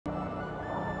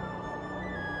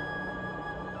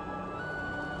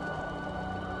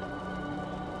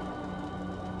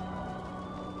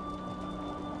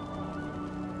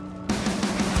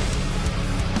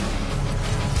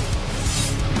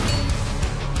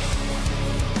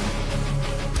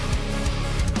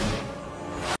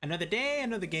Another day,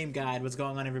 another game guide. What's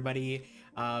going on, everybody?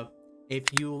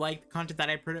 If you like the content that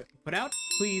I put out,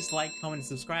 please like, comment, and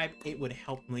subscribe. It would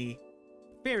help me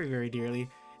very, very dearly.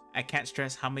 I can't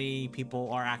stress how many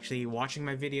people are actually watching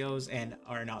my videos and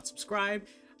are not subscribed.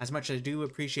 As much as I do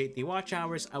appreciate the watch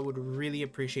hours, I would really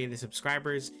appreciate the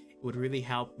subscribers. It would really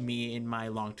help me in my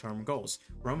long-term goals.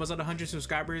 We're almost at 100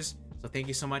 subscribers, so thank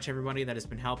you so much, everybody that has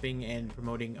been helping and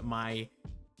promoting my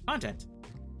content.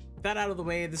 With that out of the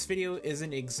way, this video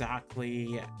isn't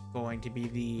exactly going to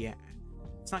be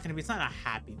it's not a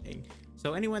happy thing.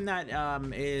 So anyone that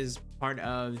is part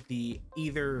of the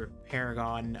either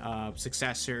Paragon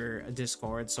successor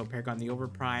Discord, so Paragon the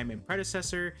Overprime and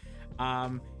predecessor,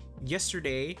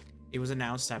 yesterday it was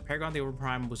announced that Paragon the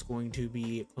Overprime was going to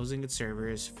be closing its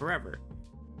servers forever.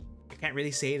 I can't really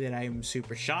say that I'm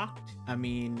super shocked. I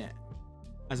mean,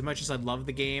 as much as I love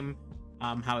the game,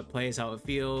 how it plays, how it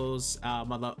feels,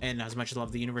 and as much as I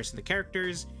love the universe and the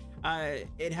characters,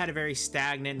 it had a very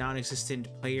stagnant, non-existent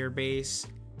player base.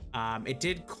 It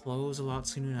did close a lot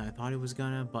sooner than I thought it was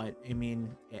gonna, but I mean,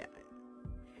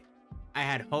 I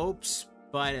had hopes,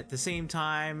 but at the same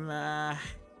time,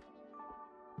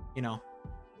 you know,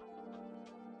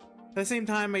 at the same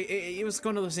time, it was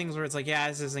one of those things where it's like, yeah,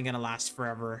 this isn't gonna last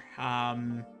forever.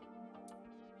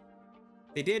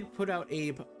 They did put out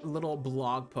a little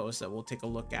blog post that we'll take a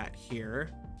look at here.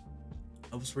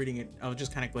 I was reading it, I was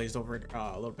just kind of glazed over it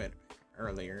a little bit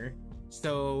earlier.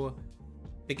 So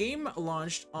the game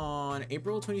launched on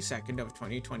April 22nd of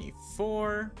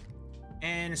 2024,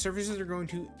 and services are going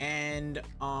to end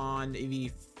on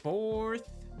the 4th,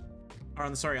 or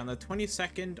on the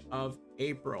 22nd of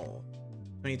April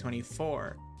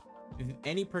 2024.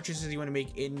 Any purchases you want to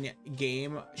make in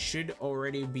game should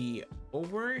already be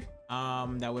over.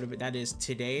 That is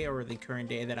today, or the current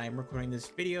day that I'm recording this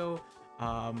video,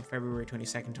 February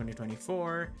 22nd,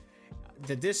 2024.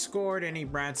 The Discord, any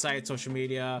brand site, social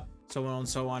media, so on and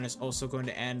so on, is also going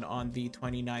to end on the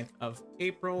 29th of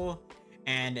April.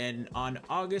 And then on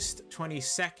August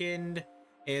 22nd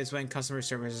is when customer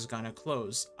service is gonna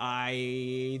close.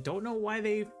 I don't know why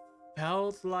they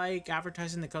felt like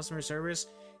advertising the customer service.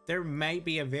 There might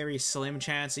be a very slim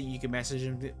chance that you can message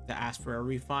them to ask for a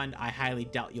refund. I highly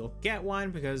doubt you'll get one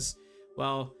because,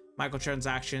 well,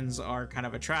 microtransactions are kind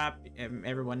of a trap.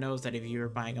 Everyone knows that if you're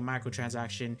buying a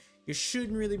microtransaction, you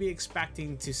shouldn't really be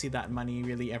expecting to see that money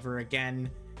really ever again.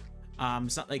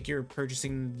 It's not like you're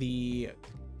purchasing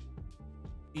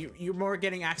you're more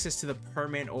getting access to the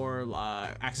permit or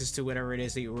access to whatever it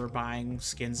is that you were buying,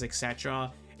 skins,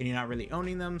 etc., and you're not really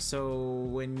owning them. So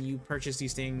when you purchase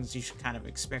these things, you should kind of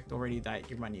expect already that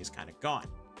your money is kind of gone.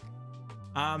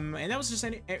 And that was just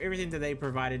everything that they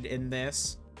provided in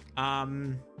this.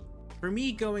 For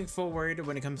me going forward,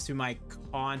 when it comes to my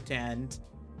content,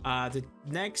 the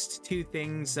next two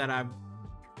things that I've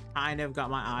kind of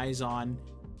got my eyes on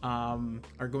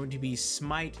are going to be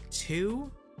Smite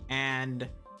 2 and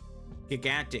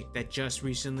Gigantic, that just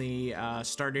recently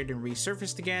started and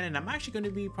resurfaced again. And I'm actually going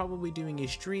to be probably doing a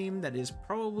stream that is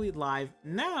probably live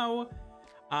now,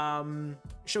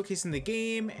 showcasing the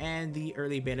game and the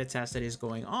early beta test that is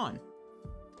going on.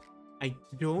 I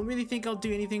don't really think I'll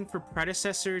do anything for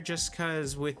predecessor, just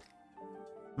because with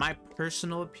my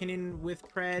personal opinion with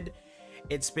Pred,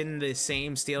 it's been the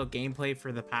same stale gameplay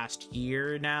for the past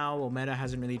year now. Omega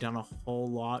hasn't really done a whole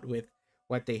lot with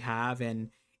what they have, and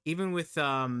even with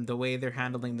the way they're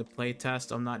handling the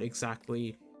playtest, I'm not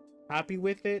exactly happy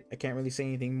with it. I can't really say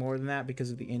anything more than that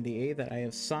because of the NDA that I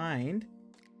have signed.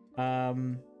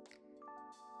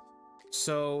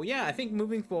 So yeah, I think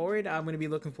moving forward, I'm going to be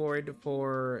looking forward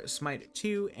for Smite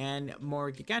 2 and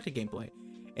more Gigantic gameplay.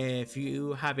 If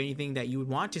you have anything that you would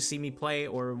want to see me play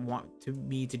or want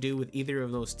me to do with either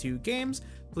of those two games,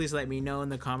 please let me know in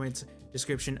the comments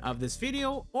description of this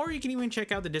video, or you can even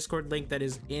check out the Discord link that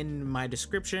is in my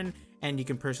description, and you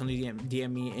can personally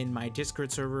DM me in my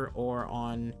Discord server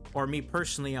or me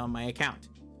personally on my account.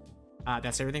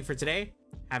 That's everything for today.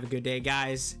 Have a good day,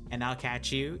 guys, and I'll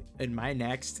catch you in my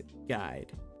next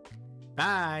guide.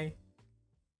 Bye.